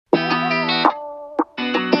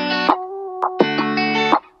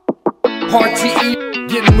RTE,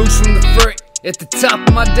 getting loose from the fray. At the top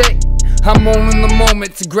of my day, I'm on in the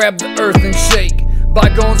moment to grab the earth and shake.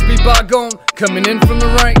 Bygones be bygone, coming in from the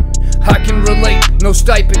rain. I can relate, no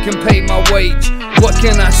stipend can pay my wage. What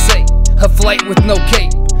can I say? A flight with no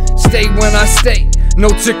cape. Stay when I stay, no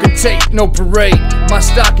ticker tape, no parade. My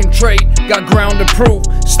stock and trade, got ground to prove.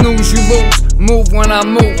 Snooze, you lose, move when I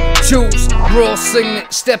move. Choose, royal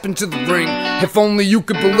signet, step into the ring. If only you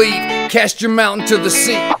could believe, cast your mountain to the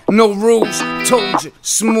sea. No rules, told you,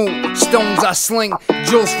 smooth, stones I sling.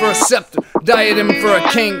 Jewels for a scepter, diadem for a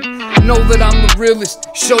king. Know that I'm the realest,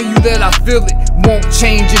 show you that I feel it. Won't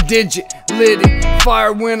change a digit, lit it,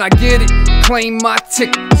 fire when I get it. Claim my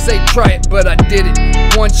ticket, say try it, but I did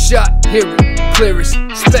it. One shot, hear it, clearest,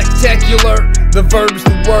 spectacular. The verb's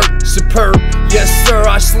the word, superb. Yes sir,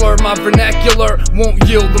 I slur my vernacular. Won't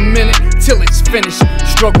yield a minute till it's finished.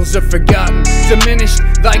 Struggles are forgotten, diminished.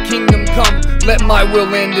 Thy kingdom come, let my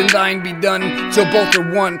will end and thine be done. Till both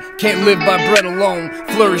are one, can't live by bread alone.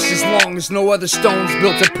 Flourish as long as no other stones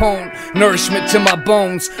built upon. Nourishment to my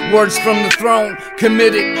bones, words from the throne.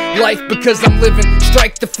 Committed, life because I'm living.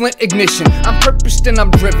 Strike the flint ignition, I'm purposed and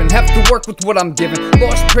I'm driven. Have to work with what I'm given.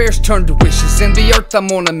 Lost prayers turn to wishes. In the earth I'm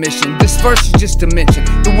on a mission. This verse is just a mention,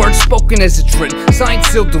 the word spoken as it's written. Signed,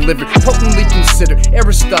 sealed, delivered, potently considered.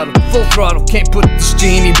 Aristotle, full throttle, can't put this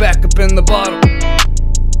genie back up in the bottle.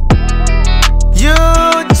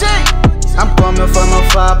 I'm coming from a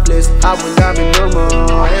far place, I will not be no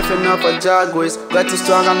more. If enough for Jaguars, got too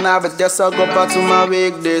strong and nervous, guess I'll go back to my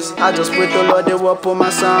weekdays. I just pray to Lord they will put my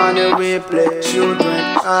son in replay. Children,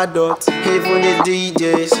 adults, even the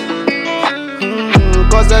DJs.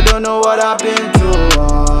 Cause they don't know what I've been through.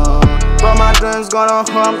 But my dreams gonna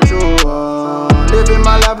come true. Living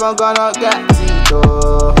my life, I'm gonna get it.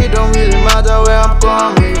 It don't really matter where I'm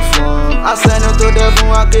coming from. I send you to the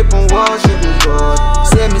moon, I keep on worshiping God.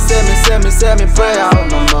 Send me prayer on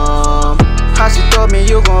my mom. How she told me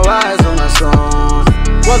you gon' rise on my son.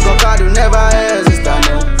 What God do never exist, I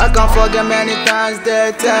know. I can't forget many times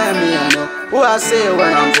they tell me I know. Who I say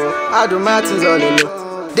when I'm broke, I do my things all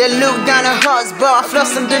alone. They look down at us, but I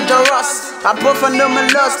floss and dangerous. I both know my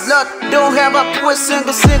lost lot. Don't have a poor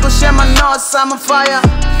single, share my nuts, I'm on fire.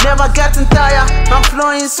 Never getting tired, I'm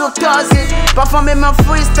flowing so toxic. Performing my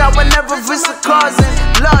freestyle whenever it's a cousin.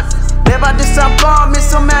 Lord, never disappoint me,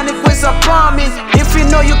 so many ways upon me. If you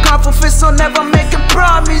know you can't fulfill, so never make a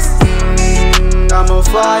promise. I'm on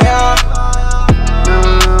fire,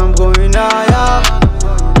 I'm going higher.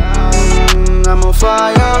 I'm on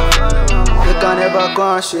fire, you can never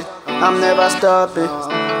quench it, I'm never stopping.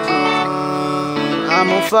 I'm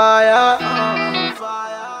on fire.